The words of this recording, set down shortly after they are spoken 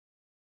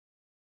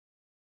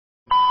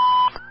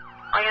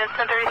units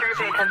 1033,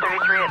 being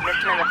 1033 at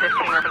Mission in the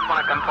 15 Ribbons 1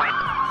 at gunpoint.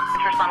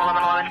 Respond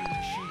 1111.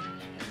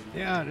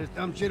 Yeah, this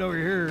dumb shit over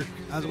here.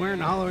 I was wearing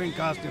a Halloween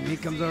costume. He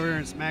comes over here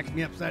and smacks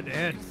me upside the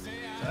head.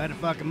 So I had to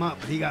fuck him up,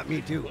 but he got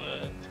me too.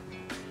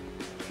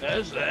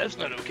 That's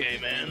not okay,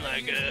 man.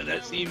 Like,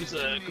 that seems,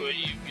 yeah,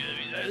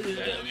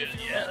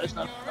 that's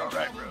not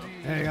alright, bro.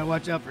 Hey, you gotta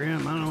watch out for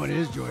him. I don't know what it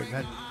is, George.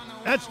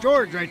 That's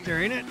George right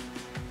there, ain't it?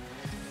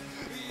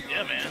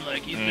 Yeah, man.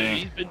 Like, he's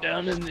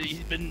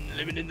been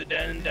living in the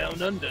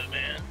down under,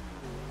 man.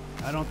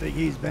 I don't think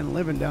he's been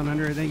living down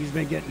under. I think he's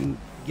been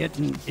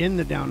getting in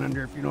the down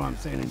under, if you know what I'm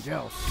saying, in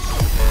jail.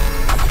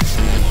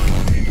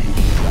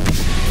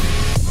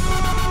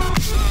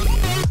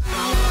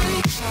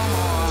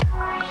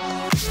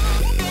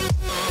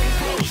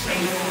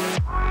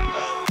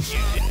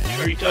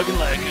 Are you talking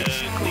like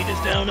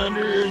Cletus down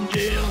under in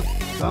jail?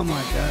 Something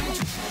like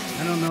that.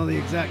 I don't know the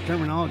exact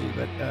terminology,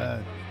 but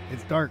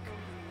it's dark.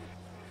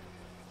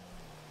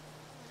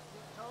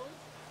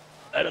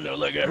 I don't know,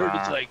 like I heard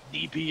it's like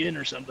DPN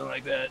or something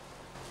like that.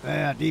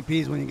 Yeah,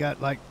 DP's when you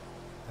got like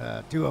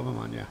 2 of them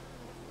on you.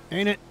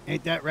 Ain't it?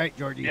 Ain't that right,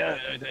 Georgie? Yeah,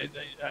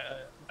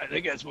 I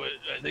think that's what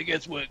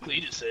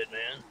Cletus said,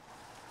 man.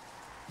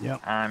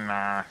 Yep.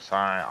 And so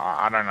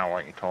I don't know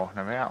what you're talking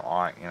about.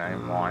 Like, you know,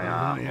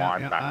 my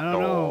back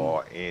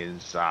door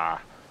is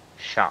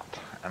shut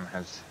and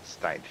has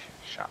stayed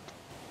shut.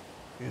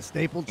 It's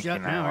stapled you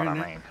shut know now, what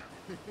isn't I mean?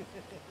 You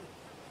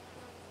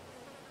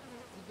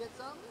get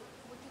something?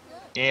 What'd you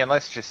get? Yeah,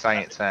 let's just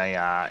say it's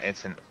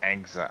an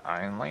exit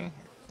only.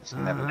 It's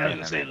never I been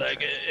was an gonna say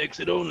like exit.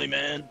 exit only,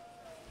 man.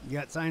 You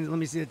got signs? Let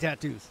me see the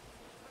tattoos.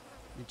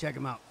 You check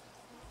them out.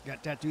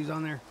 Got tattoos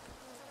on there?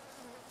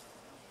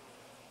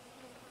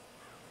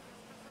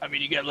 I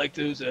mean, you got like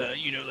those,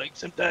 you know, like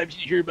sometimes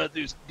you hear about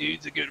those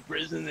dudes that go to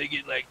prison. They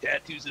get like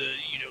tattoos,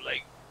 you know,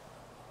 like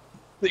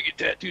they get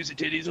tattoos of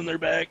titties on their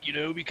back, you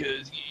know,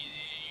 because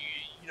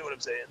you know what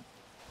I'm saying.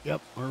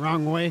 Yep. Or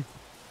wrong way.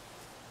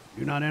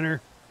 Do not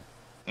enter.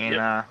 And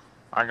Yep.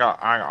 I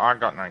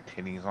got no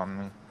titties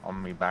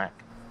on me back.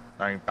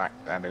 No back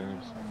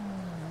tattoos.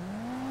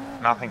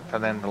 Nothing for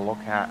them to look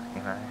at,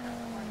 you know.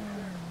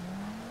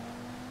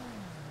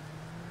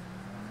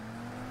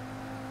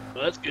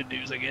 Well, that's good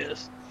news, I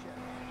guess.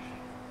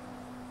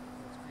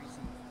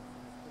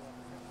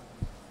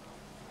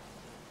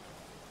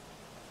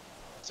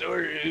 So,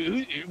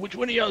 which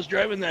one of y'all's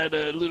driving that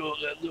little,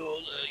 you know,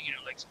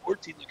 like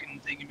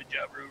sportsy-looking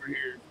thingamajobber over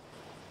here?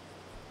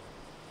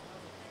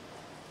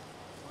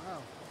 Wow.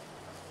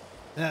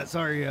 Yeah,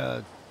 sorry,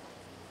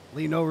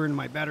 leaned over and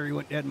my battery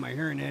went dead in my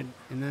hearing aid,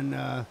 and then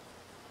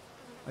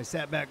I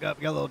sat back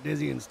up, got a little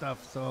dizzy and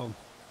stuff, so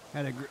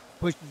had to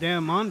push the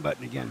damn on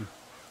button again.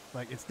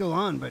 Like, it's still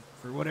on, but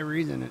for whatever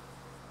reason,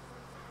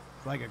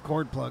 it's like a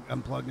cord plug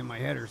unplugged in my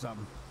head or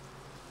something.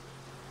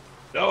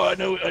 No, I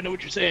know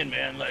what you're saying,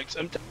 man. Like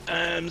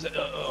sometimes,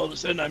 all of a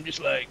sudden, I'm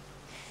just like,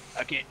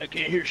 I can't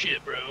hear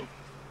shit, bro.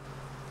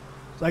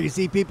 It's like you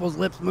see people's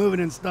lips moving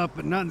and stuff,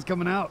 but nothing's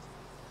coming out.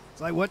 It's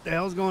like, what the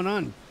hell's going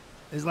on?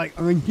 It's like,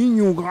 I can hear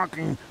you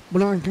talking,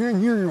 but I can't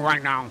hear you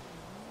right now.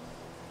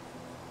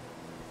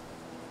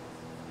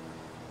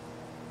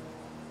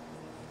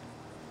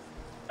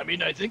 I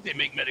mean, I think they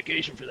make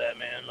medication for that,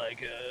 man,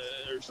 like,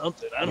 or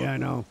something. I don't Yeah, I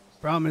know.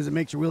 Problem is, it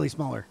makes your willy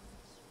smaller.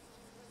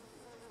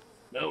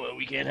 No,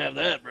 we can't have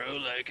that, bro.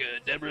 Like,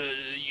 Deborah,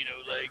 you know,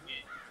 like,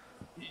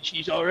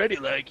 she's already,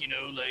 like, you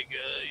know, like,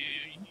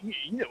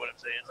 you know what I'm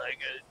saying? Like,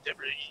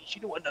 Deborah, she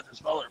don't want nothing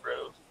smaller,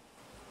 bro.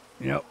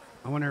 Yep.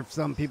 I wonder if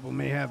some people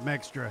may have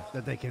extra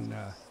that they can,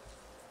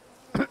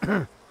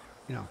 you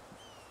know,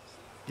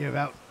 give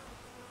out.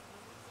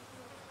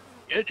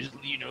 Yeah, just,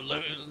 you know,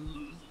 like,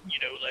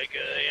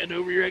 hand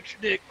over your extra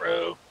dick,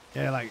 bro.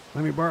 Yeah, like,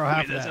 let me borrow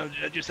half of that.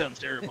 That just sounds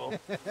terrible.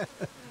 Let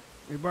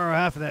me borrow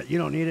half of that. You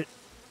don't need it.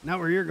 Not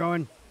where you're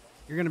going.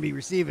 You're going to be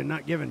receiving,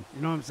 not giving.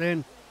 You know what I'm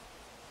saying?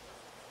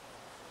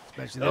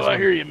 Especially this Oh, I one.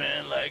 hear you,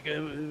 man. Like,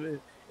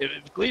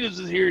 if Cletus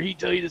was here, he'd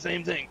tell you the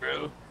same thing,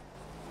 bro.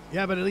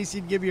 Yeah, but at least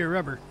he'd give you a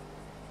rubber.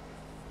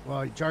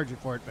 Well, he'd charge you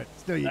for it, but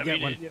still, you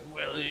get one. It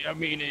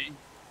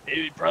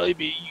would probably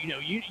be, you know,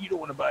 you don't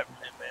want to buy from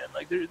him, man.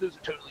 Like, those are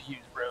totally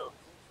used, bro.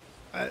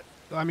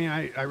 I mean,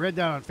 I read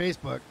that on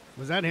Facebook.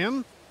 Was that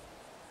him?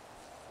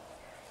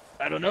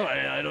 I don't know.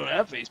 I don't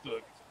have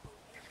Facebook.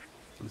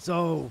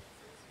 So,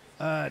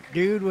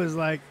 dude was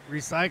like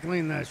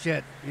recycling the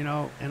shit, you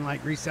know, and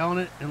like reselling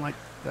it, and like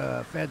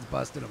the feds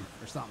busted him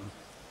or something.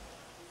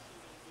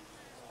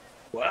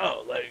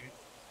 Wow, like,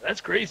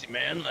 that's crazy,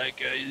 man.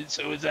 Like,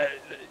 so is that,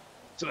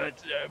 I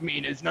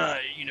mean, it's not,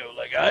 you know,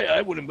 like,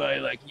 I wouldn't buy,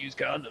 like, used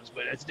condoms,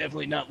 but it's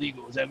definitely not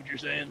legal. Is that what you're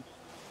saying?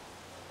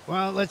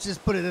 Well, let's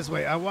just put it this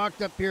way. I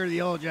walked up here to the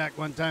Yellow Jack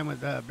one time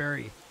with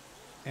Barry,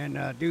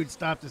 and dude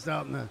stopped us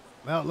out in the,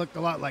 well, it looked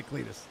a lot like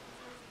Cletus.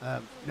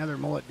 Another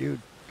mullet dude,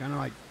 kind of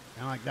like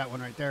that one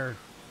right there,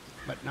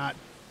 but not.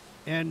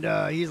 And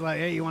he's like,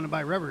 hey, you want to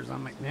buy rubbers?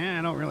 I'm like, nah,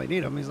 I don't really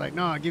need them. He's like,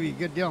 no, I'll give you a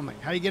good deal. I'm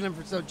like, how you get them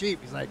for so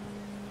cheap? He's like,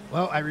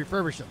 well, I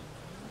refurbish them.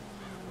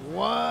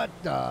 What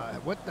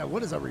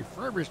does a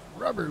refurbished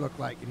rubber look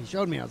like? And he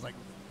showed me. I was like,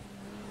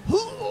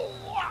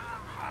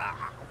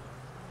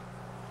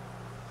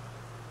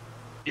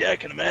 Yeah, I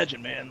can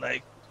imagine, man.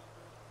 Like,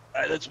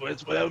 that's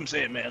what I'm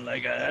saying, man.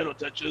 Like, I don't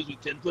touch those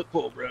with 10-foot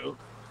pole, bro.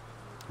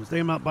 I was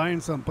thinking about buying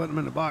some, putting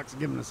them in a box, and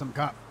giving them to some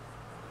cop.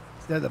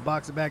 Instead of the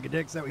box of bag of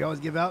dicks that we always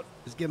give out,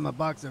 just give them a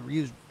box of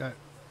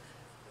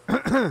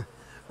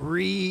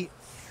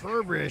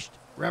refurbished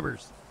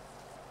rubbers.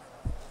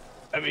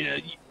 I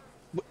mean,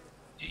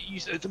 you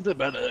said something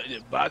about a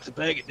box of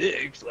bag of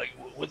dicks. Like,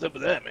 what's up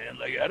with that, man?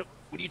 Like,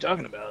 what are you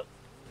talking about?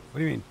 What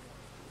do you mean?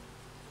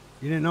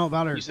 You didn't know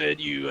about her? You said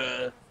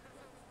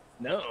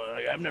no,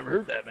 like, I've never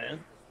heard that, man.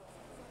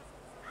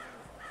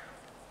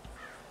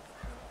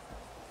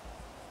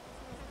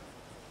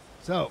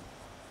 So,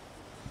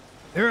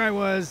 there I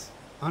was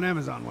on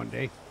Amazon one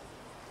day.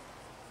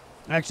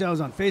 Actually, I was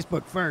on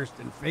Facebook first,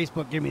 and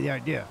Facebook gave me the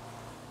idea.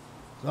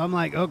 So I'm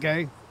like,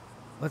 okay,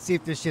 let's see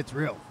if this shit's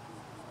real.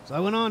 So I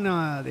went on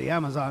the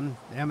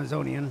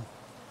Amazonian,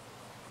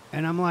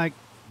 and I'm like,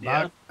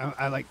 Yeah.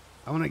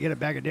 I want to get a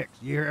bag of dicks.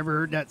 You ever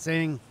heard that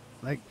saying,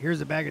 like,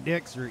 here's a bag of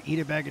dicks, or eat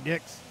a bag of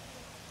dicks?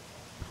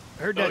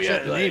 I heard that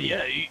shit in the Navy.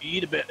 Yeah, you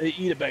eat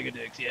a bag of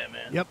dicks, yeah,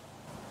 man. Yep.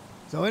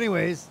 So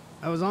anyways,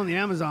 I was on the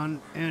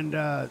Amazon, and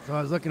so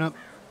I was looking up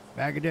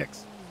bag of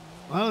dicks.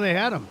 Well, they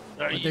had them.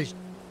 Are you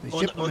They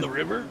shipped them on the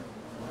river?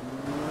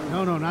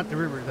 No, not the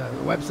river. The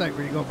website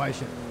where you go buy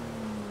shit.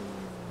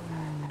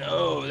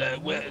 Oh,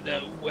 that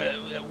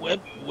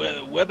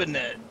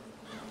webinet.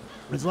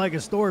 It's like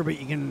a store, but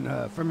you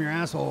can, from your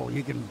asshole,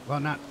 you can, well,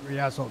 not your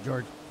asshole,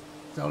 George.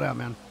 Settle down,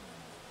 man.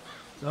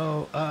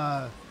 So,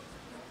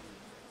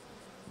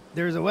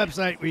 there's a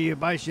website where you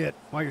buy shit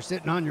while you're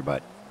sitting on your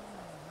butt,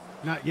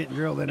 not getting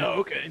drilled in it. Oh,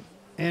 okay.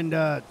 And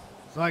so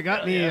I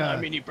got me. Yeah, I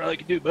mean, you probably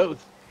could do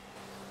both.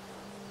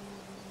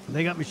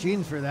 They got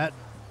machines for that.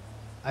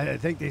 I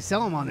think they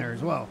sell them on there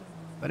as well.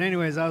 But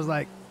anyways, I was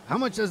like, how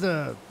much does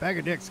a bag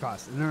of dicks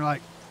cost? And they're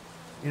like,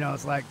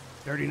 it's like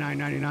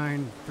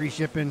 $39.99, free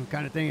shipping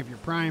kind of thing if you're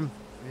Prime.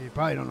 You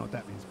probably don't know what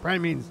that means.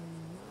 Prime means,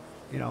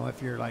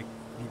 if you're like,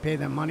 you pay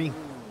them money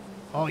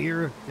all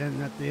year,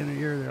 then at the end of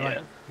the year, they're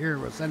like, here,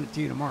 we'll send it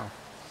to you tomorrow.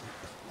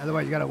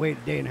 Otherwise, you got to wait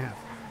a day and a half.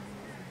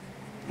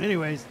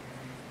 Anyways,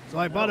 so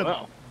I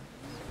bought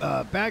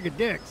a bag of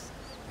dicks,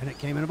 and it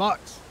came in a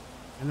box.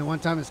 And then one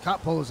time this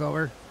cop pulled us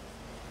over.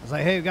 I was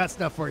like, hey, we got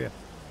stuff for you.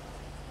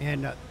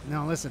 And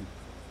now listen,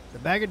 the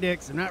bag of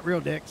dicks, they're not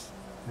real dicks.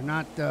 They're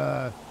not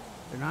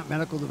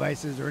medical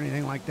devices or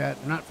anything like that.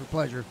 They're not for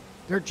pleasure.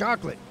 They're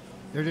chocolate.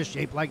 They're just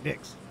shaped like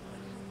dicks.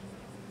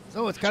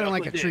 So it's kind of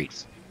like a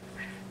treat.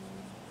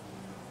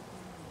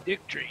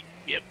 Dick treat.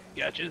 Yep,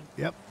 gotcha.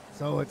 Yep.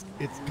 So it's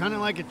kind of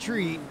like a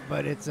treat,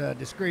 but it's a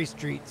disgrace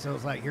treat. So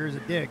it's like, here's a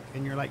dick,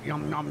 and you're like,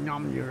 yum, yum,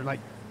 yum. You're like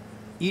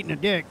eating a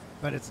dick,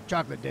 but it's a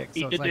chocolate dick.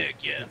 So Eating a dick,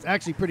 yeah. It's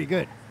actually pretty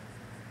good.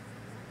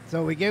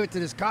 So we gave it to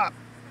this cop,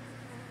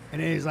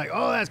 and he's like,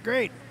 oh, that's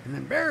great. And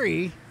then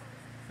Barry's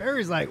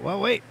like, well,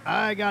 wait,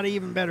 I got an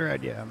even better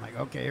idea. I'm like,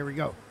 okay, here we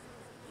go.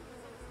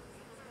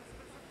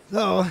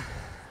 So,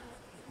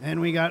 and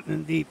we got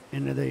in deep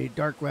into the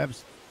dark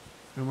webs,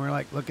 and we're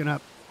like looking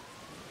up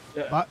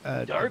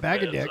a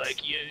bag of dicks.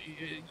 Like,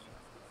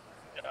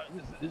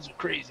 this is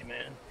crazy,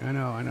 man. I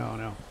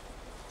know.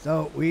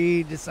 So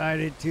we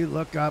decided to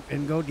look up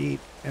and go deep,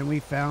 and we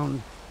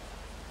found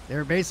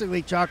they're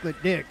basically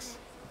chocolate dicks,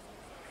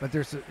 but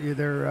they're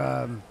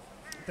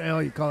what the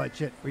hell you call that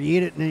shit? Where you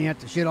eat it and then you have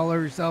to shit all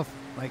over yourself,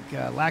 like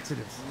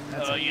laxatives.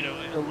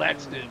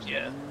 Laxatives,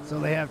 yeah. So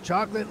they have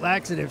chocolate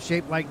laxatives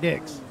shaped like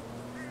dicks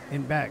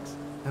in bags,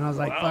 and I was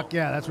like, fuck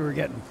yeah, that's what we're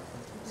getting.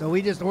 So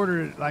we just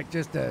ordered it, like,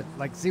 just to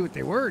see what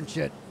they were and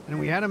shit, and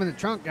we had them in the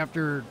trunk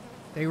after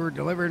they were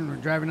delivered, and we're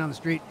driving down the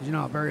street.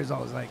 Barry's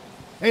always like,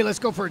 hey, let's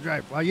go for a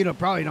drive. Well,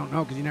 probably don't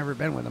know because you've never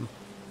been with him.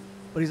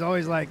 But he's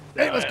always like,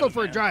 hey, let's go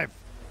for a drive.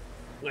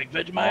 Like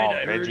Vegemite,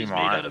 I heard is made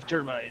out of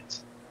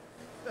termites.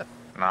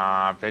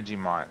 Nah,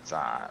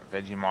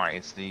 Vegemite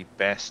is the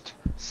best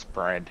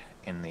spread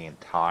in the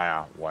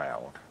entire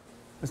world.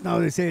 That's not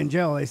what they say in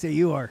jail. They say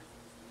you are.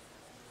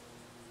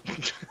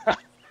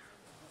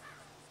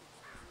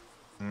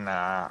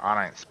 Nah,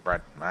 I don't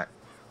spread, mate.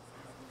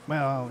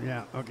 Well,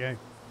 yeah, okay.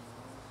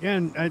 Yeah,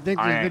 and I think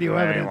there's video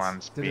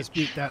evidence to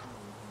dispute that.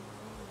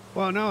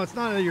 Well, no, it's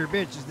not that you're a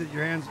bitch. It's that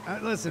your hands.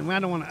 Listen, I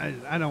don't want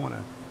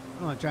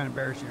to try and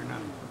embarrass you or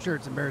nothing. I'm sure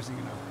it's embarrassing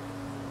enough.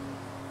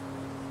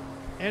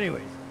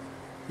 Anyways,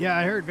 yeah,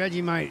 I heard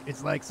Vegemite.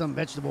 It's like some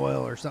vegetable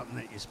oil or something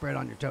that you spread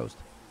on your toast.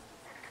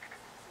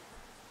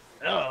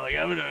 Oh, like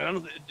I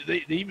don't. Do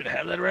they even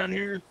have that around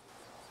here?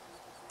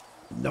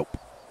 Nope.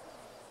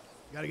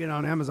 Got to get it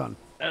on Amazon.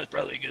 That's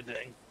probably a good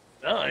thing.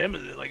 Oh,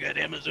 Amazon, like that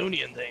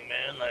Amazonian thing,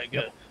 man. Like,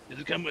 does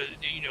it come with,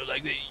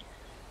 like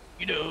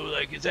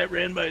like, is that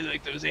ran by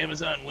like those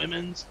Amazon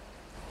women's?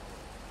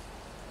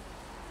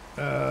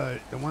 The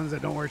ones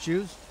that don't wear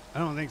shoes? I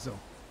don't think so.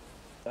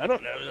 I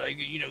don't know, like,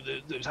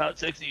 those hot,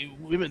 sexy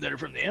women that are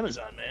from the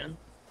Amazon, man.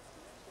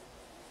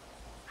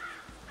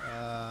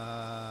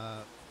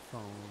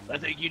 Phone. I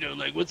think,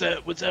 like, what's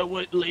that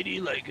what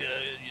lady, like,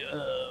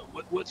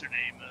 what's her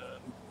name?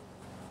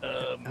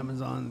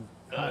 Amazon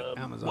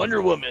Amazon.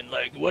 Wonder Woman,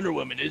 like Wonder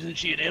Woman, isn't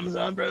she an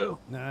Amazon, bro?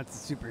 No,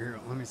 that's a superhero.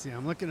 Let me see.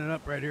 I'm looking it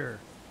up right here.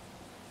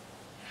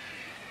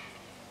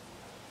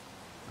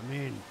 I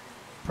mean,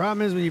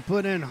 problem is when you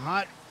put in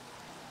hot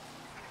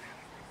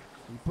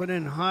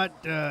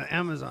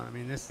Amazon. I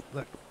mean, this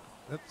look.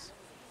 Oops.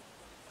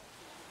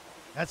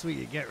 That's what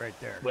you get right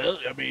there. Well,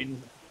 I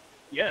mean,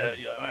 yeah,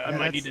 I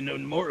might need to know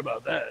more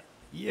about that.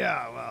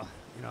 Yeah, well,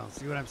 you know,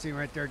 see what I'm seeing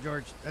right there,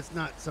 George? That's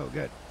not so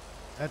good.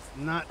 That's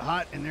not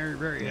hot, and they're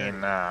very heavy.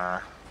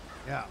 Yeah.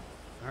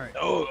 All right.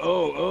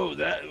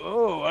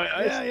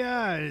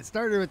 Yeah. It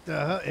started with the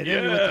hub. It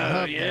ended with the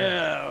hub.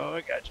 Yeah. Oh,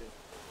 I got you.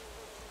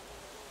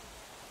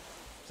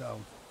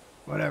 So,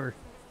 whatever.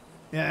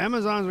 Yeah,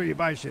 Amazon's where you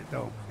buy shit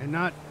though, and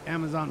not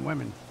Amazon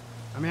women.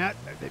 I mean,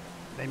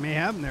 they may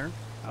have them there.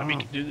 I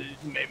mean,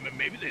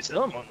 maybe they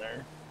sell them on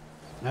there.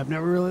 I've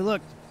never really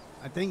looked.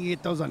 I think you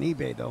get those on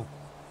eBay though,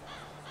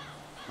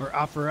 or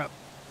offer up,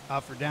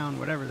 offer down,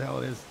 whatever the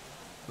hell it is.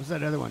 What's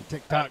that other one?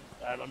 TikTok.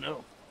 I don't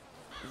know.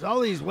 There's all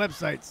these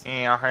websites.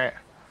 Yeah, I heard.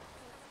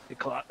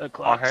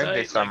 I heard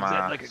there's some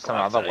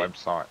other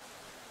website.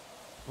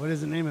 What is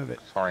the name of it?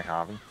 Sorry,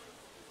 Harvey.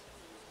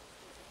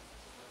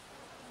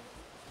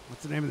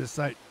 What's the name of this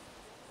site?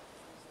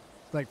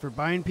 It's like for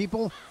buying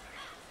people?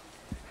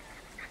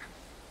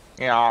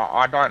 Yeah,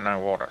 I don't know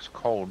what it's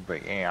called,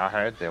 but yeah, I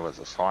heard there was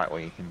a site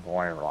where you can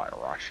buy like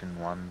Russian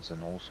ones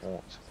and all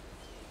sorts.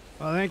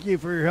 Well, thank you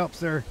for your help,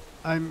 sir.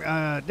 I'm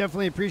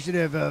definitely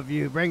appreciative of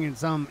you bringing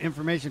some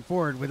information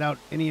forward without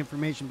any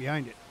information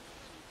behind it.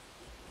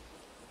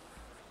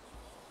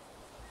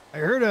 I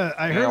heard of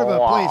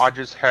a place. I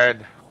just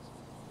heard.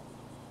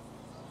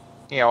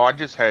 Yeah, I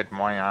just heard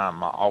my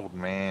old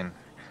man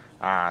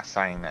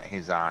saying that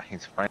his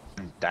friend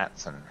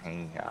Datsun,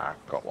 he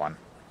got one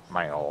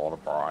mail order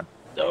bride.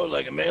 Oh,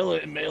 like a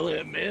mail-in,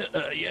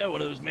 yeah,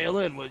 one of those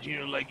mail-in ones. You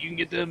know, like you can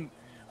get them.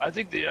 I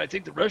think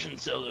the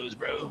Russians sell those,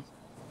 bro.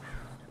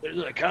 They're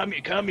like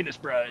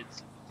communist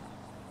brides.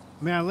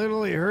 Man, I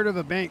literally heard of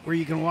a bank where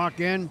you can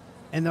walk in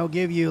and they'll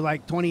give you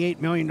like $28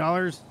 million.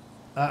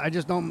 I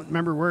just don't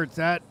remember where it's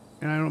at,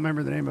 and I don't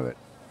remember the name of it,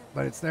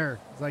 but it's there.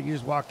 It's like you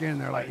just walk in,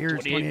 they're like,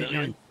 here's 28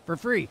 million for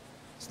free.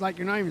 It's like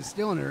you're not even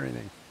stealing it or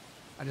anything.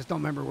 I just don't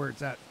remember where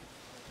it's at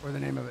or the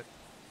name of it.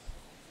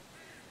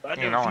 I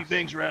know a few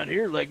things around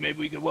here, like maybe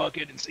we could walk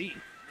in and see.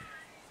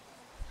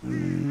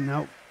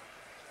 Nope.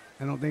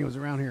 I don't think it was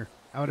around here.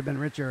 I would have been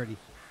rich already.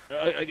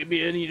 I could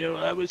be in, you know,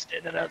 I was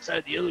standing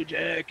outside the Yellow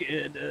Jack,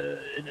 and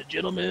a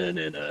gentleman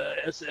in a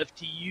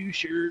STFU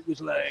shirt was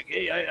like,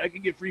 hey, I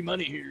can get free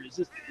money here. Is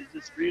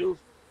this real?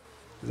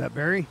 Is that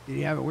Barry? Did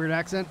he have a weird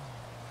accent?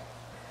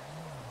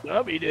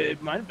 I mean,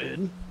 it might have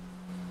been.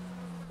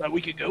 But we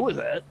could go with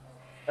that.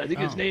 I think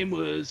his name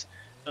was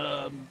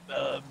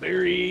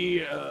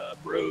Barry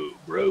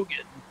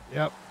Brogan.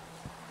 Yep.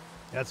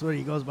 That's what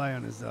he goes by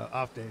on his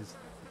off days.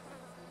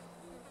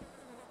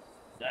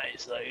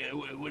 Nice. Like,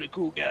 what a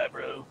cool guy,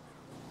 bro.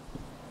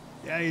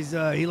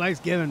 Yeah, he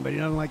likes giving, but he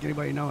doesn't like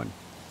anybody knowing.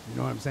 You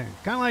know what I'm saying?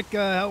 Kind of like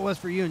how it was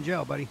for you in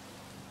jail, buddy.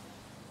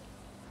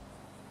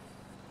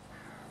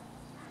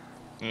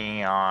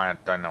 Yeah, I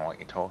don't know what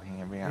you're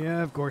talking about.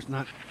 Yeah, of course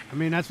not. I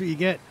mean, that's what you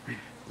get. You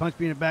punch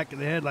me in the back of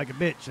the head like a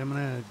bitch. I'm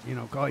gonna,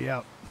 call you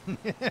out.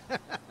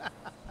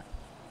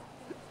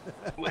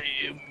 Wait,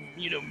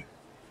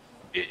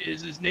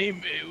 is his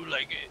name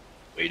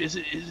Wait, is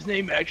his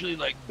name actually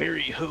like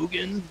Barry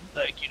Hogan?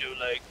 Like,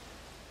 like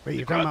Wait,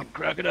 the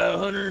crocodile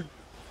hunter?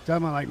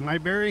 Talking about like my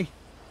Barry?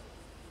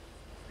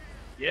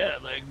 Yeah,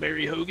 like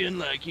Barry Hogan,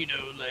 like it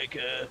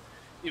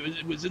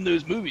was in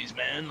those movies,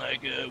 man.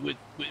 Like with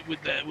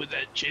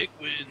that chick,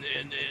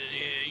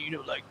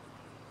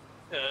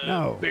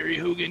 No. Barry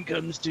Hogan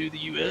comes to the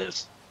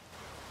U.S.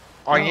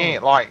 Oh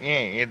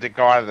yeah, the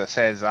guy that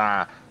says,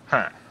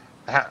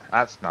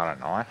 that's not a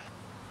knife.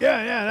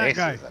 Yeah, that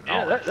guy.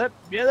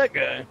 That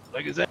guy.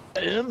 Like, is that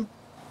him?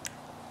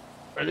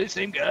 Are they the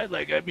same guy?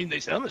 Like, I mean, they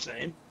sound the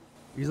same.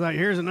 He's like,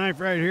 here's a knife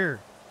right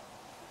here,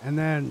 and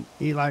then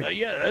he like,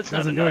 yeah, that's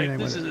not a knife.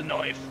 This is a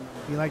knife.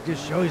 He like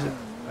just shows it,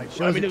 it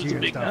was a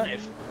big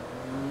knife.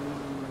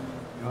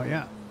 Oh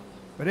yeah,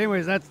 but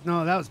anyways, that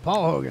was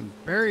Paul Hogan.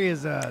 Barry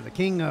is the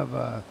king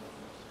of,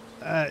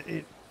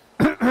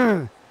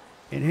 in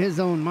his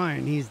own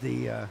mind, he's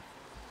the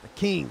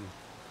king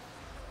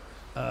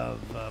of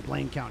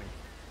Blaine County.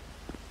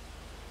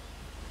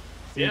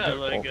 Yeah,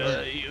 like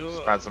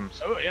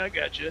spasms. Oh yeah, I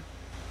gotcha.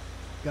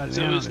 Got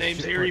so his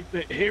name's Harry.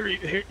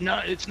 No,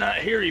 it's not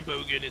Harry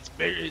Bogan. It's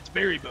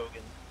Barry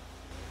Bogan.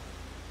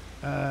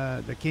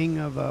 The king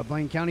of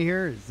Blaine County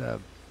here is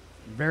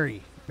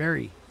Barry,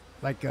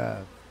 like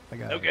a.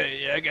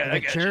 Okay, yeah, I got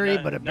like cherry,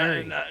 but a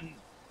berry.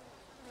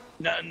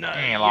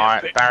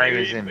 Barry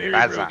was in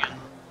Baza.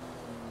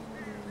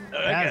 Oh,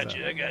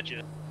 I got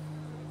you.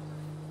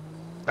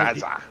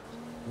 Baza.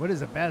 What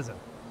is a Baza?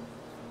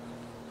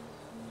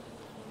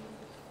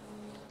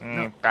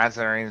 No.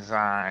 Baza is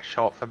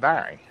short for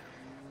Barry.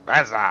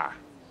 Baza.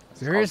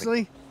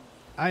 Seriously?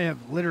 I have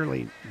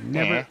literally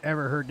never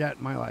ever heard that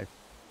in my life.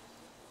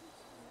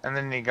 And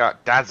then you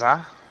got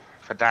Dazza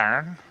for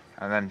Darren,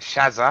 And then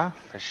Shazza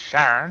for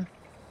Sharon.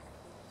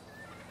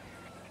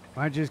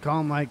 Why'd you just call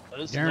him like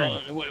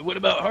Darren? What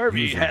about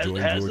Harvey? User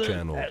joined your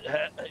channel.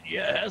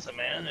 Yeah, Hazza,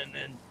 man.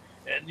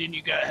 And then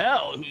you got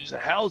Hal, who's a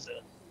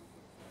Howza.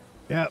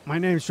 Yeah, my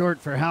name's short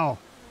for Hal.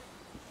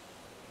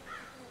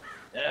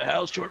 Yeah,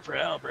 Hal's short for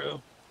Hal,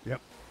 bro.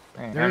 Yep.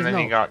 And then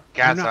you got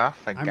Gaza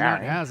for Gary. I'm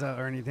not Hazza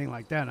or anything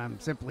like that. I'm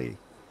simply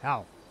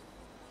Hal.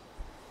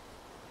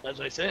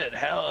 As I said,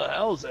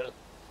 Halza.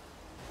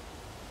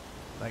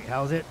 Like,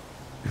 how's it?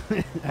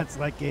 That's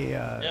like a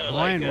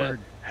Hawaiian word.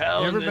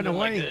 Hal, you ever been to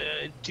Hawaii?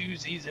 Like two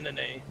Z's and an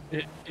A.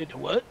 Into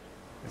what?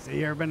 I say,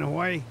 you ever been to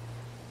Hawaii?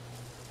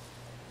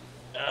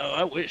 Oh,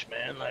 I wish,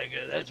 man. Like,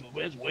 that's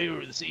way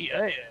over the sea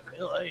I am.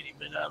 Hell, I ain't even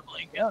been out of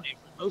Blaine County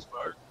for the most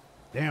part.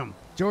 Damn.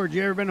 George,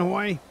 you ever been to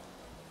Hawaii?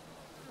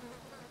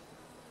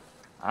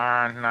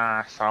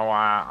 No, so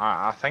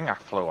I think I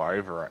flew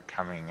over it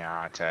coming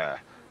to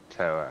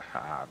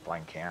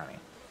Blaine County.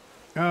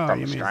 Oh, from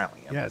you mean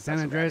Australia. yeah, San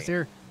Andreas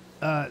here.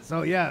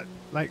 So yeah,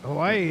 like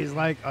Hawaii is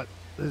like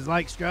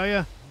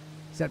Australia,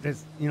 except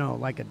it's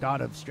like a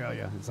dot of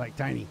Australia. It's like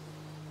tiny.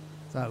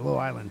 It's a little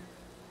island.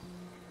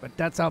 But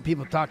that's how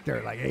people talk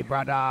there, like hey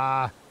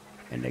brada,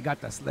 and they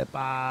got the slip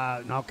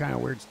and all kind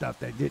of weird stuff.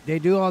 They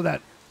do all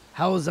that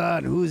howza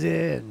and who's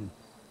it and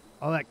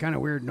all that kind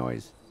of weird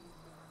noise.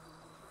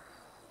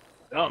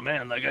 Oh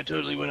man, like I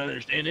totally wouldn't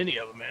understand any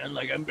of them, man.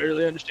 Like I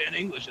barely understand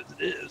English as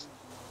it is.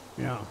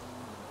 Yeah.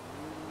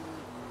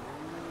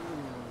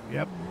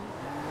 Yep.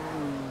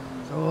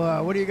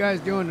 So what are you guys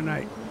doing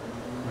tonight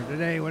or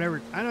today,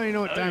 whatever? I don't even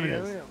know what time it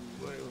is.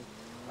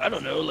 I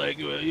don't know, like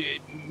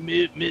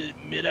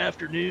mid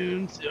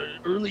afternoon or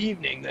early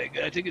evening. Like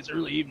I think it's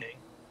early evening.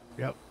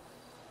 Yep.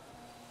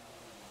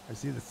 I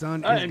see the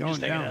sun I is am going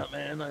just hanging down. out,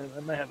 man. I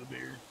might have a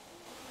beer.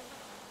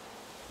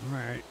 All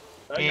right.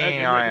 I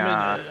can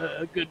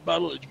recommend a good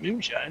bottle of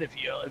moonshine if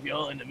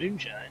y'all into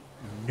moonshine.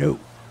 No,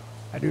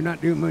 I do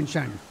not do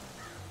moonshine.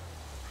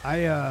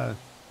 I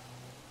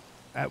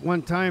at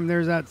one time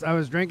I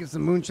was drinking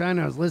some moonshine.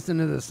 I was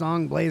listening to the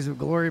song "Blaze of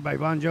Glory" by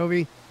Bon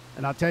Jovi,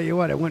 and I'll tell you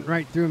what, it went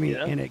right through me,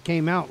 and it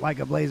came out like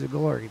a blaze of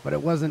glory, but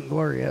it wasn't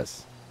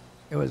glorious.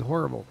 It was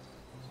horrible.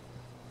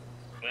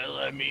 Well,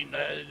 I mean,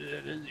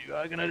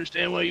 I can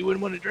understand why you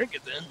wouldn't want to drink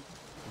it then.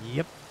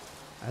 Yep.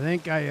 I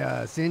think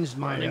I singed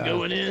my... Burning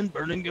going in,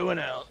 burning going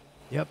out.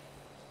 Yep.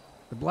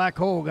 The black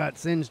hole got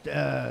singed,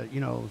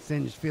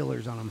 singed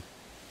feelers on them.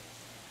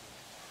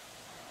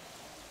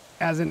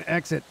 As an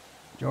exit,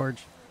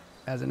 George.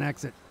 As an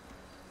exit.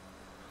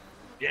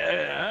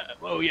 Yeah.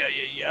 Oh, yeah.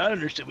 I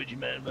understood what you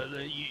meant, but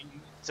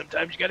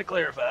sometimes you got to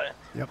clarify.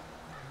 Yep.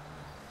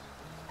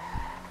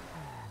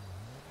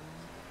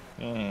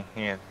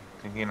 Yeah.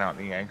 You know what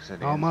the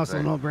exit All is.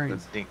 muscle, no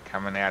brains. The dick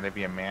coming out of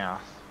your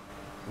mouth.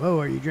 Whoa,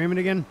 are you dreaming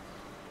again?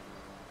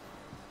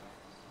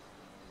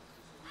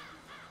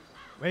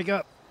 Wake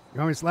up. You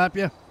want me to slap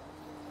you?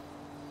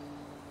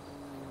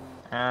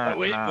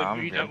 Wait,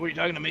 no, were you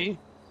talking to me?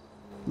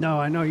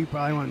 No, I know you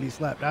probably want to be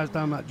slapped. I was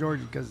talking about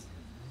George because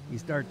he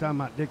started talking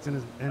about dicks in the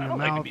mouth. I don't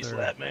like to be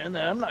slapped, man.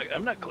 I'm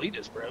not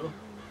Cletus, bro.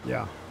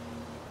 Yeah.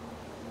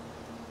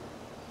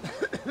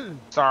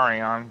 Sorry,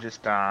 I'm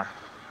just I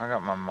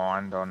got my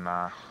mind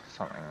on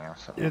something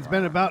else. It's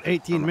been about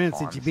 18 minutes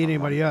since you beat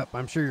anybody up.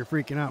 I'm sure you're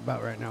freaking out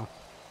about right now.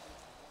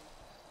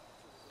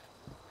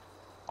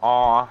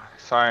 Oh,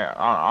 so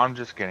I'm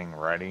just getting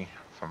ready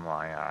for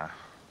my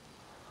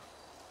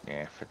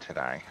for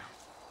today.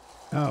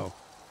 Oh,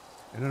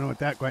 I don't know what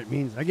that quite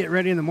means. I get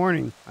ready in the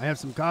morning. I have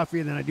some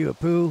coffee, and then I do a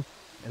poo,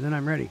 and then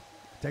I'm ready.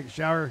 I take a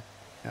shower,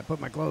 and I put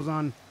my clothes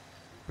on,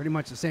 pretty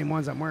much the same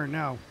ones I'm wearing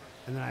now,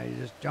 and then I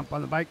just jump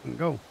on the bike and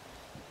go.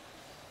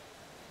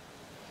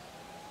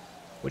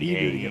 What do you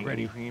do to get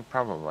ready? You're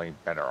probably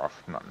better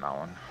off not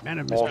knowing. Man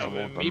of No,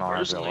 me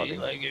personally,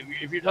 like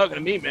if you're talking to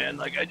me, man,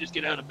 like I just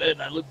get out of bed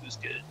and I look this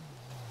good.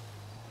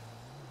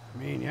 I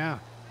mean, yeah,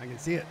 I can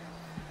see it.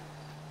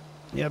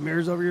 You have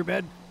mirrors over your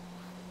bed?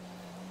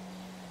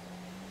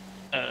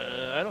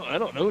 I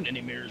don't own any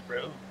mirrors,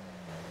 bro.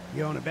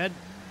 You own a bed?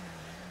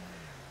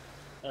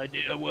 I do.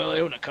 Well, I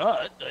own a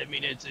cot. I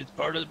mean, it's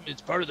part of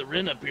the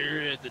rent up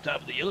here at the top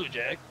of the Yellow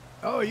Jack.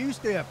 Oh, you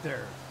stay up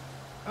there.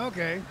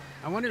 Okay.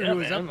 I wondered who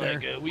was man, up there.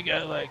 Like, we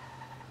got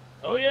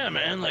oh yeah,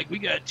 man. Like we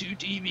got 2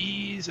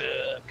 TVs,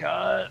 a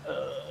cot,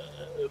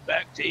 a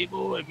back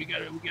table, and we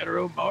got our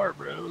own bar,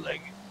 bro.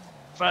 Like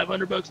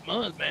 $500 a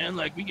month, man.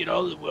 Like we get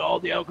all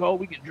the alcohol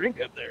we can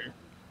drink up there.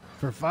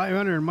 For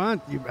 $500 a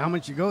month, how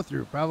much you go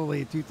through?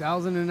 Probably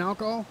 $2,000 in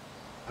alcohol.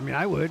 I mean,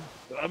 I would.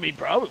 I mean,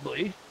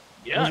 probably.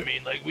 Yeah, I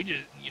mean, like we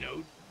just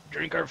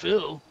drink our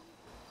fill.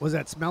 Was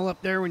that smell up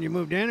there when you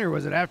moved in, or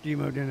was it after you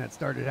moved in that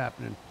started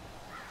happening?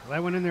 Well, I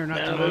went in there not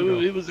too long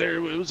ago. It was there.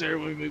 It was there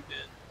when we moved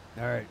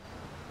in. All right.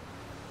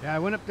 Yeah, I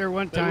went up there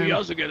one But time. we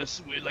also got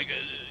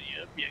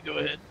go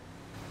ahead.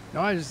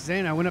 No, I was just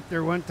saying I went up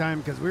there one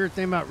time because we were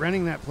thinking about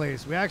renting that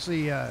place. We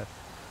actually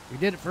we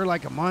did it for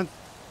like a month.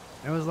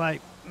 It was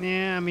like,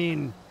 I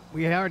mean,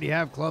 we already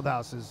have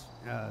clubhouses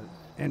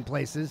in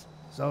places,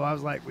 so I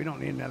was like, we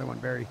don't need another one,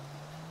 Barry.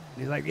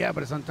 And he's like, yeah,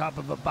 but it's on top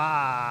of a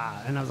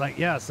bar. And I was like,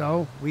 yeah,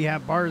 so we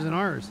have bars in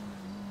ours.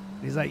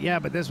 And he's like, yeah,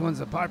 but this one's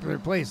a popular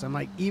place. I'm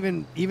like,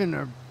 even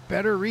a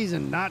better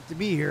reason not to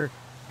be here,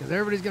 because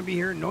everybody's going to be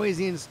here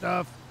noisy and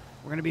stuff.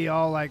 We're going to be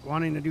all like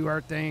wanting to do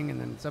our thing, and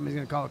then somebody's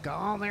going to call,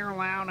 oh, they're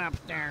loud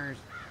upstairs.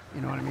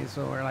 You know what I mean?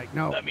 So we're like,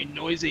 no. I mean,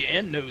 noisy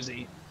and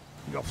nosy.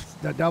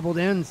 The doubled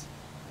ends.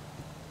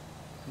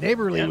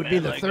 Neighborly would be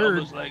the like,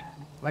 third,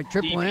 like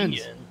triple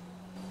ends.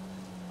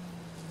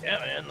 Yeah,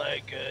 man,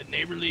 like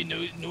neighborly,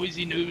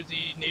 noisy, neighbor.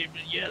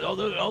 Yeah,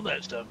 all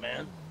that stuff,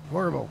 man.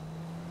 Horrible.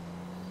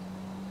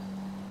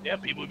 Yeah,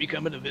 people would be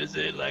coming to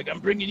visit. Like, I'm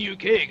bringing you a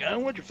cake. I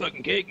don't want your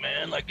fucking cake,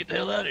 man. Like, get the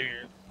hell out of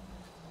here.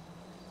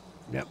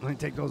 Yep, let me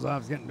take those off.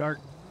 It's getting dark.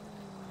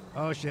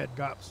 Oh shit,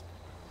 cops.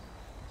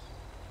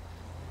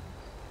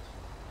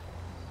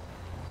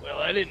 Well,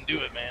 I didn't do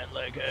it, man.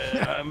 Like,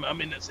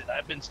 I'm innocent.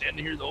 I've been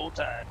standing here the whole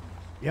time.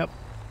 Yep.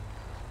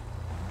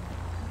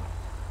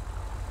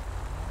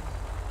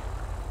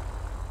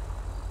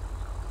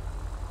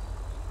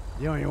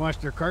 You don't even wash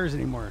their cars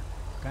anymore.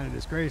 Kind of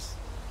disgrace.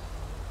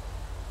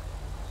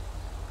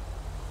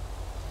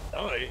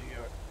 Oh,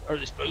 are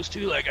they supposed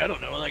to? Like, I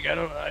don't know. Like, I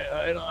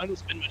don't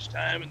spend much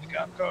time in the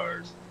cop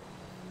cars.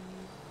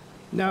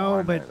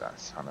 No, but that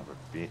son of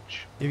a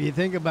bitch. If you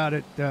think about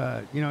it,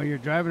 you know, you're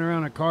driving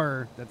around a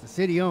car that the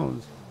city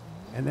owns,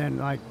 and then,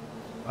 like,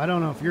 I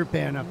don't know if you're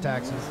paying enough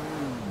taxes.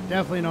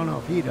 Definitely don't know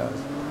if he does.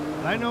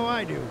 But I know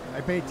I do.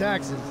 I pay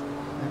taxes.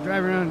 I'm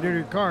driving around in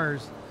dirty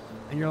cars,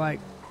 and you're like,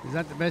 is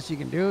that the best you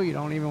can do? You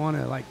don't even want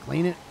to, like,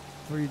 clean it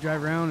before you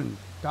drive around and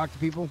talk to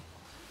people?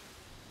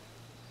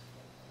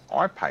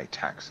 I pay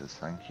taxes,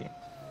 thank you.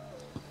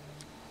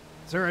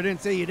 Sir, I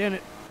didn't say you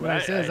didn't. What I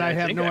said is I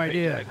have no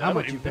idea how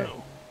much you pay.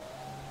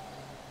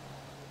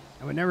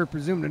 I would never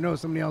presume to know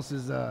somebody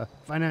else's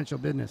financial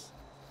business.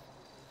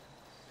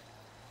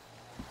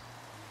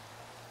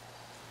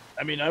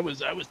 I mean, I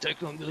was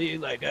technically,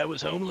 like, I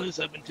was homeless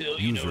up until,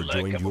 you know,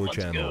 like a couple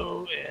months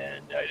ago,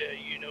 and I,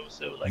 you know,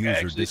 so like I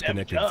actually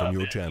disconnected have a job, from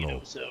your and, channel. you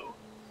know, so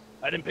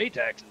I didn't pay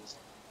taxes.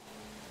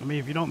 I mean,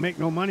 if you don't make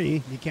no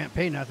money, you can't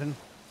pay nothing.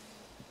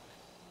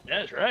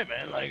 That's right,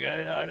 man. Like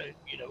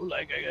you know,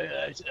 like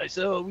I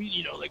sell,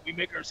 you know, like we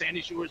make our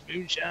Sandy Shores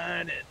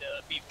moonshine and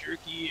beef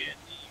jerky and,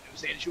 you know,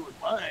 Sandy Shores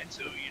wine.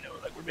 So, you know,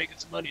 like we're making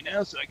some money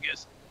now. So I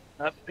guess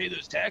I have to pay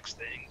those tax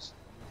things.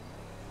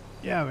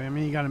 Yeah, I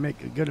mean, you got to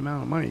make a good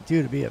amount of money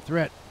too to be a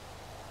threat.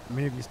 I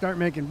mean, if you start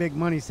making big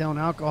money selling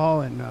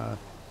alcohol and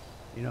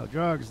you know,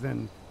 drugs,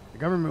 then the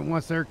government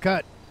wants their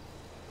cut.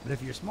 But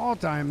if you're small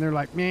time, they're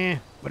like, meh,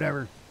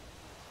 whatever.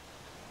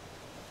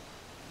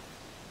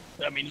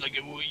 I mean, like,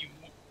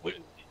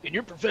 in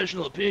your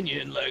professional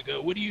opinion, like,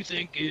 what do you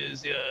think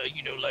is,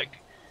 you know, like,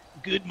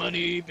 good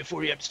money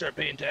before you have to start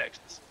paying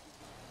taxes?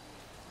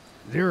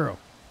 0.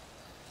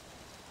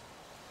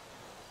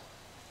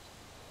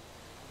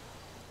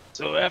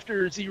 So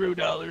after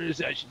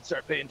 $0, I should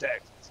start paying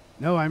taxes.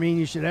 No, I mean,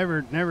 you should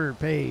never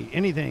pay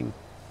anything.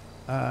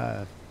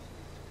 But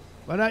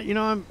you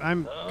know,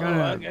 I'm kind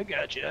of. I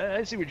got you.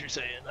 I see what you're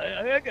saying.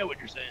 I got what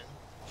you're saying.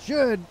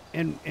 Should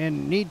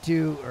and need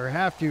to or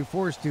have to,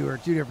 forced to, are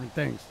two different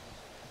things.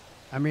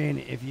 I mean,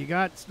 if you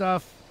got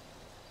stuff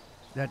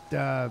that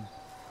the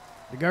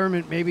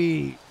government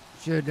maybe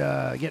should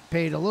get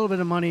paid a little bit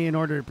of money in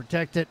order to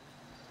protect it,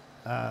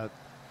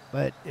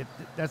 but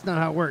that's not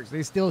how it works.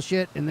 They steal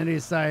shit and then they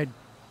decide,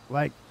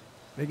 like,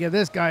 they give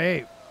this guy,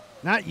 hey,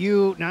 not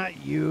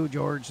you,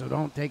 George, so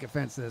don't take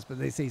offense to this, but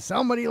they say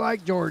somebody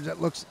like George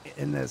that looks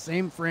in the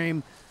same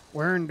frame,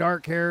 wearing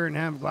dark hair and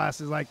have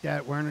glasses like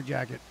that, wearing a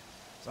jacket.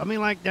 Something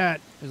like that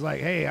is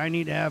like, hey, I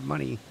need to have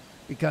money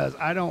because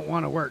I don't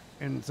want to work.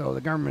 And so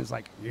the government's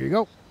like, here you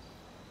go.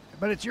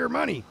 But it's your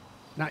money,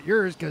 not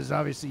yours, because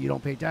obviously you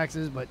don't pay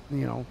taxes, but,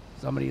 you know,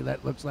 somebody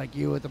that looks like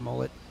you with a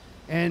mullet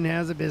and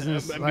has a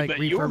business like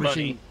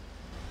refurbishing.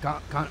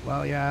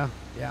 Well, yeah,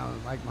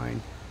 like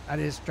mine. I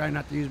just try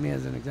not to use me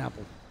as an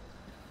example,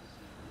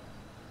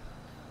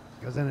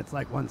 because then it's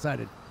like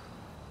one-sided.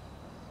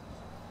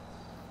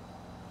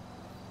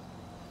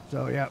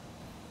 So, yeah.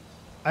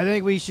 I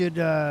think we should,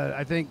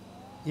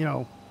 you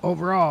know,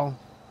 overall,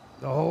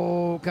 the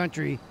whole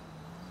country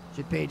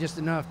should pay just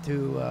enough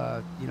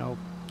to, you know,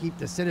 keep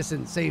the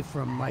citizens safe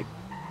from, like,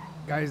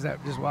 guys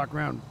that just walk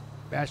around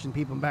bashing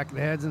people in the back of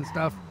the heads and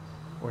stuff,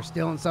 or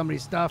stealing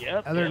somebody's stuff.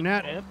 Other than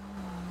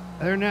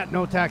that,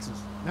 no taxes,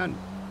 none.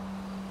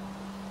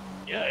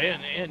 Yeah,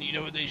 and you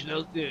know what they should,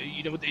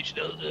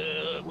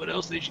 what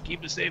else they should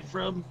keep us safe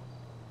from?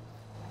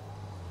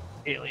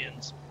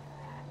 Aliens.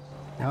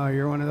 Oh,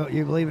 you're one of those,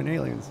 you believe in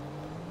aliens.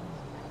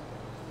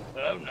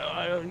 No,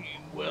 I don't.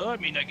 Well, I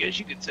mean, I guess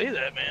you could say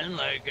that, man.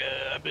 Like,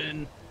 I've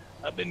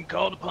been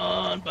called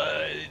upon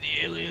by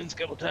the aliens a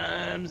couple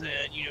times,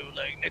 and, you know,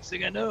 like, next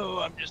thing I know,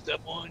 I'm just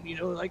up on, you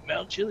know, like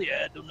Mount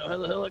Chiliad. Don't know how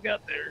the hell I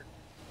got there.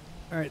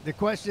 All right, the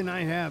question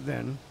I have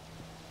then,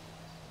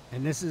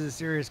 and this is a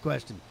serious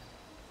question.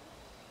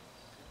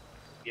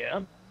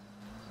 Yeah.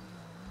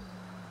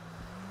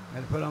 I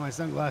had to put on my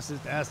sunglasses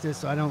to ask this,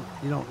 so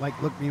you don't like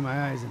look me in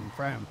my eyes and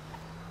fry them.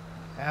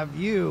 Have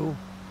you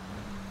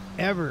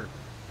ever,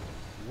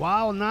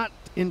 while not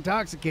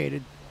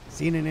intoxicated,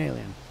 seen an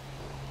alien?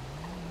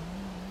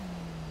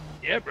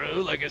 Yeah,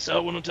 bro. Like I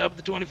saw one on top of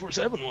the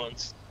 24/7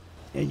 once.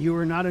 And you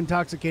were not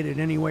intoxicated in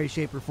any way,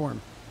 shape, or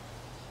form?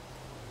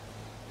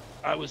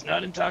 I was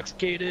not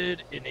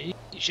intoxicated in any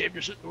shape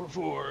or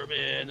form,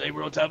 and they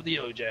were on top of the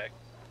Yellow Jack.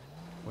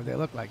 What do they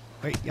look like?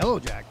 Wait, Yellow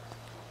Jack?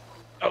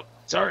 Oh,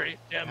 sorry.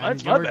 Yeah, my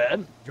George,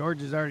 bad. George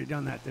has already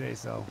done that today,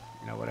 so,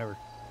 you know, whatever.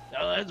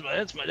 No,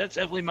 that's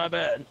definitely my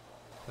bad.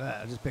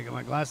 I'll just pick up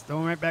my glass, throw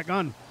them right back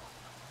on.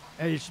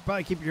 Hey, you should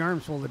probably keep your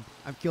arms folded.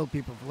 I've killed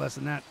people for less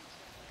than that.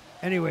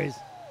 Anyways,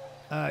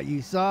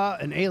 you saw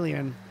an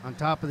alien on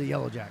top of the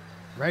Yellow Jack.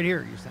 Right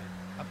here, you're saying.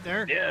 Up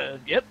there? Yeah,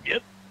 yep.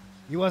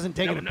 He wasn't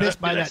taking a piss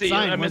by that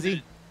sign, was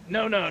he?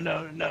 No, not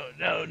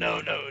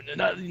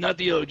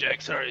the Yellow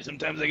Jack, sorry.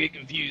 Sometimes I get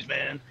confused,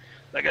 man.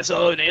 Like I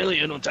saw an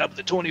alien on top of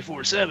the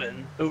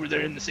 24/7 over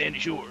there in the Sandy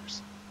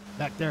Shores.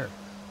 Back there.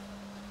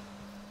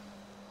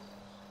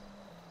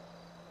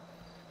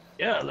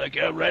 Yeah, like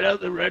right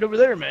over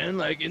there, man.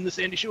 Like in the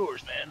Sandy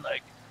Shores, man.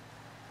 Like.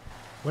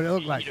 What did it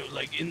look like? You know,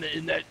 like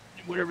in that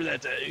whatever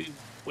that's.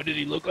 What did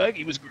he look like?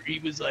 He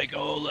was like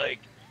all like,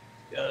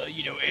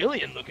 you know,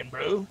 alien looking,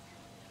 bro.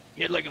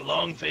 He had like a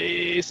long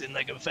face and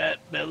like a fat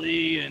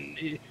belly,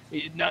 and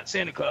not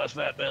Santa Claus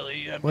fat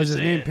belly. Was his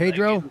name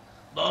Pedro? Like,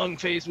 long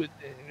face with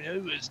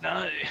it was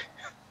not.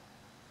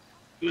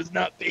 It was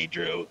not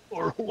Pedro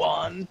or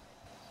Juan.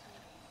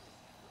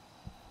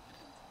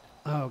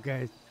 Oh,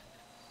 okay.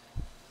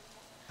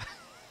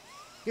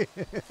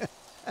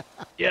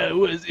 Yeah,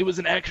 it was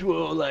an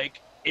actual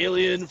like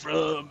alien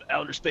from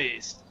outer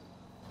space.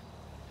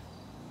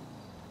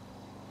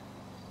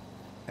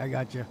 I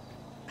got you.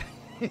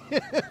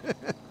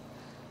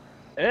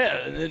 Yeah,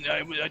 and then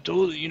I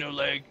told, you know,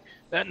 like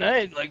that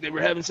night, like they were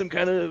having some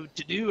kind of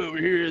to-do over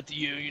here at the,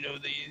 you know,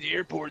 the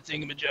airport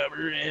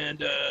thingamajobber, and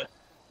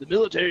the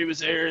military was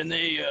there, and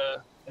they,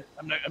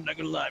 I'm not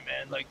gonna lie,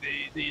 man, like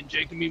they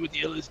injected me with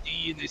the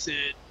LSD, and they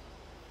said,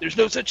 there's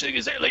no such thing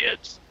as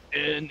aliens,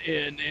 and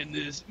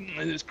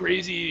this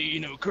crazy, you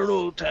know,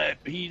 colonel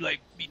type, he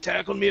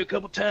tackled me a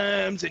couple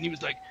times, and he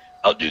was like,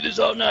 I'll do this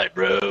all night,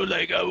 bro,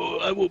 like I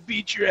will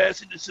beat your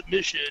ass into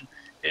submission,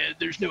 and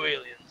there's no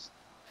aliens.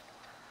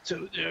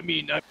 So, I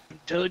mean, I'm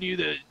telling you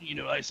that, you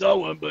know, I saw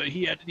one, but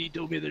he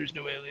told me there's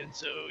no aliens.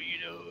 So, you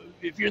know,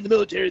 if you're in the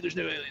military, there's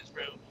no aliens,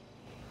 bro.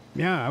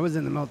 Yeah, I was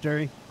in the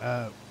military.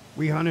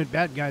 We hunted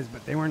bad guys,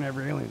 but they weren't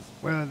ever aliens.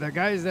 Well, the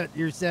guys that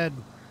you said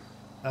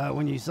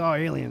when you saw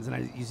aliens,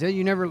 and you said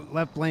you never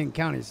left Blaine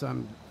County, so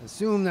I'm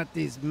assuming that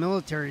these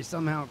military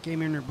somehow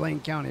came into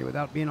Blaine County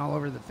without being all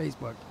over the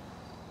Facebook.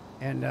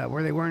 And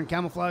were they wearing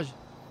camouflage?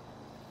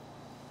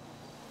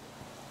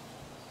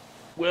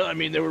 Well, I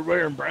mean, they were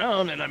wearing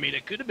brown, and I mean,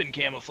 it could have been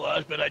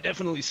camouflage, but I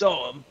definitely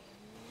saw them.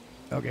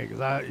 Okay, because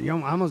I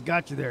almost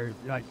got you there.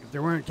 Like, if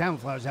they're wearing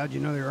camouflage, how'd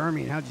you know they were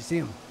Army, and how'd you see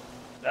them?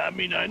 I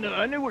mean, I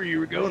knew where you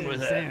were going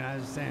with that. I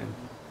was saying.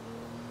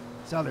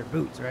 Saw their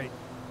boots, right?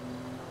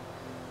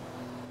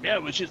 Yeah,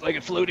 it was just like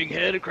a floating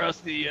head across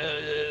the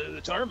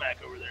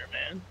tarmac over there,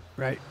 man.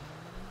 Right.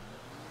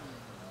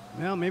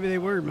 Well, maybe they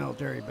were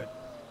military, but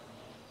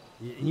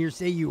you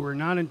say you were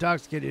not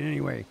intoxicated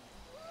anyway.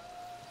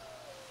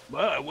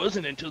 Well, I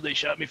wasn't until they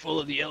shot me full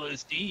of the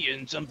LSD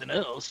and something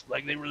else.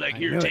 Like, they were like,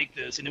 here, take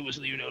this. And it was,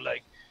 you know,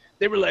 like,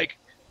 they were like,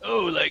 oh,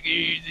 like,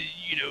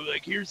 you know,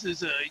 like, here's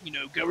this, you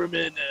know,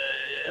 government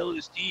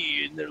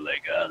LSD. And they're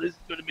like, oh, this is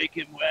going to make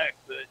him whack.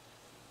 But,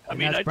 I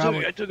mean, I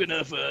took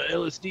enough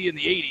LSD in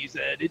the 80s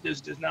that it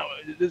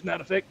does not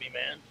affect me,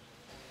 man.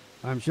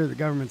 I'm sure the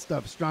government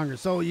stuff's stronger.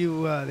 So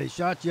they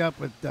shot you up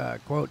with,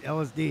 quote,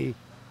 LSD.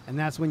 And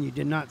that's when you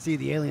did not see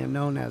the alien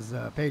known as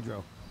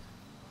Pedro.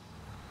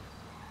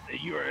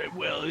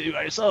 Well,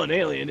 I saw an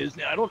alien. His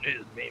name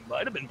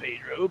might have been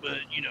Pedro, but,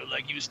 you know,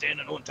 like he was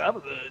standing on top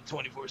of the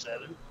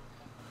 24/7.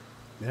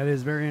 That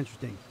is very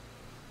interesting.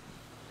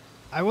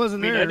 I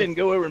wasn't there. I didn't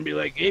go over and be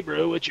like, hey,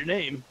 bro, what's your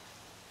name?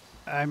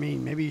 I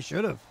mean, maybe you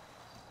should have.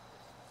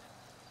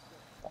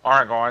 All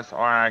right, guys,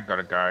 I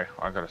gotta go.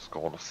 I got a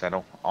score to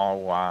settle.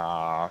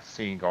 I'll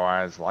see you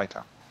guys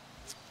later.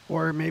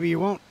 Or maybe you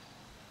won't.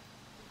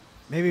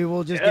 Maybe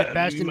we'll just get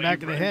bashed in the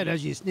back of the head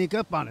as you sneak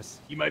up on us.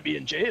 You might be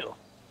in jail.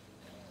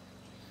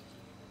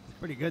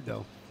 Pretty good,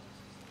 though.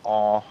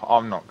 Oh,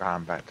 I'm not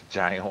going back to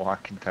jail, I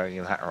can tell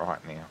you that right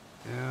now.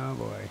 Oh,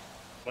 boy.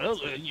 Well,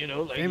 you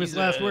know, like famous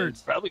last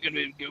words. Probably going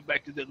to go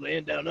back to the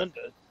land down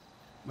under.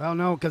 Well,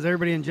 no, because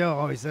everybody in jail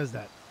always says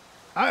that.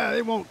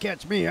 They won't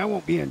catch me. I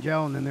won't be in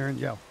jail, and then they're in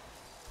jail.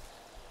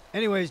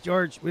 Anyways,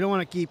 George, we don't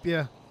want to keep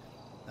you.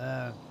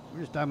 We're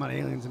just talking about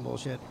aliens and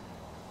bullshit.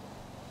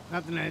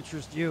 Nothing that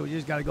interests you. You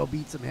just got to go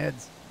beat some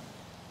heads.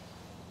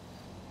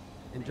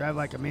 And drive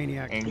like a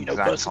maniac. Exactly. You know,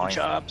 bust some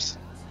chops.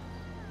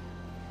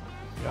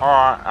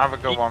 Alright, have a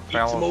good one,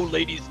 fellas. Eat some old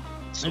ladies'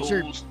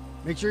 souls.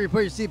 Make sure you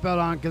put your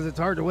seatbelt on, because it's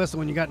hard to whistle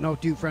when you got no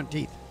two front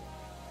teeth.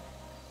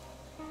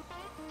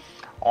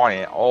 Oh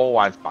yeah,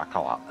 always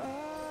buckle up.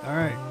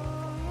 Alright.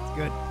 That's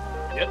good.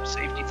 Yep,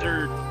 safety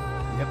third.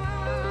 Yep.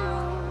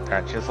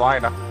 Catch you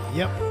later.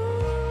 Yep.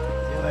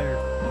 See you later.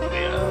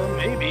 Yeah,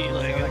 maybe,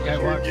 like, that guy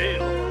unless you're in walks.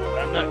 jail.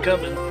 I'm not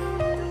coming.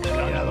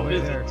 Yeah, the way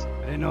there.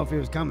 I didn't know if he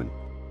was coming.